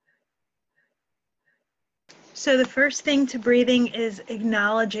So the first thing to breathing is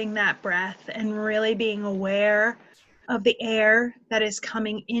acknowledging that breath and really being aware of the air that is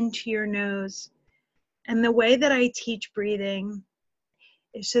coming into your nose. And the way that I teach breathing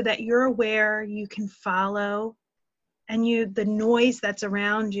is so that you're aware, you can follow, and the noise that's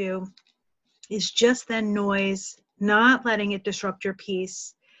around you is just then noise, not letting it disrupt your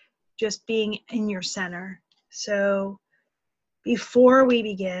peace, just being in your center. So before we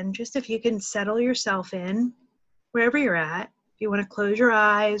begin, just if you can settle yourself in, wherever you're at, if you want to close your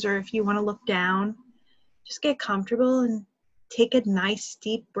eyes or if you want to look down, just get comfortable and take a nice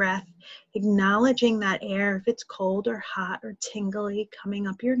deep breath, acknowledging that air, if it's cold or hot or tingly, coming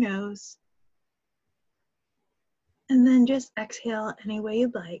up your nose. And then just exhale any way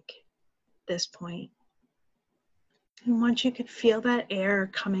you'd like at this point. And once you could feel that air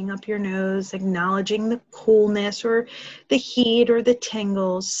coming up your nose, acknowledging the coolness or the heat or the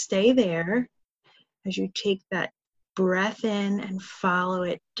tingles, stay there as you take that breath in and follow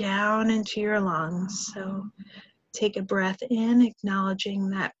it down into your lungs. So take a breath in, acknowledging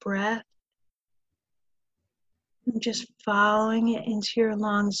that breath, and just following it into your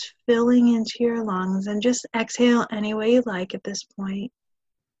lungs, filling into your lungs, and just exhale any way you like at this point.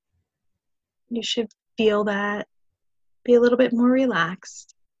 You should feel that, be a little bit more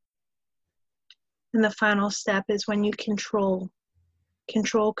relaxed. And the final step is when you control.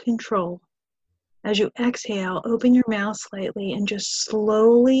 As you exhale, open your mouth slightly and just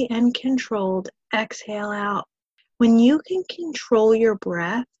slowly and controlled exhale out. When you can control your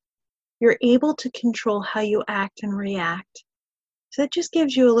breath, you're able to control how you act and react. So that just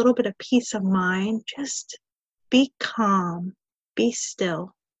gives you a little bit of peace of mind. Just be calm, be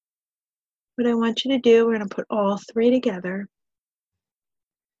still. What I want you to do, we're going to put all three together.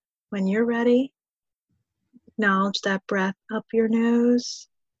 When you're ready, acknowledge that breath up your nose.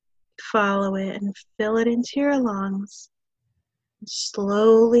 Follow it and fill it into your lungs.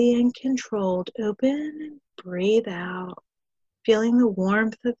 Slowly and controlled, open and breathe out, feeling the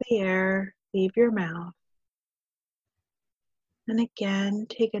warmth of the air leave your mouth. And again,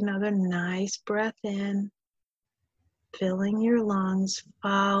 take another nice breath in, filling your lungs,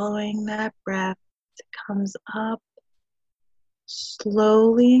 following that breath as it comes up,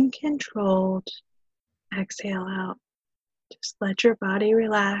 slowly and controlled. Exhale out. Just let your body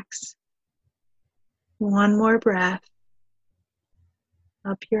relax. One more breath.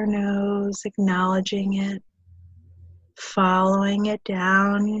 Up your nose, acknowledging it, following it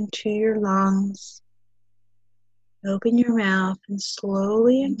down into your lungs. Open your mouth and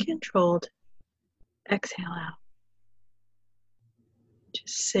slowly and controlled exhale out.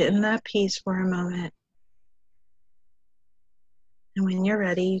 Just sit in that peace for a moment. And when you're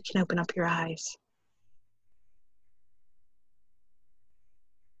ready, you can open up your eyes.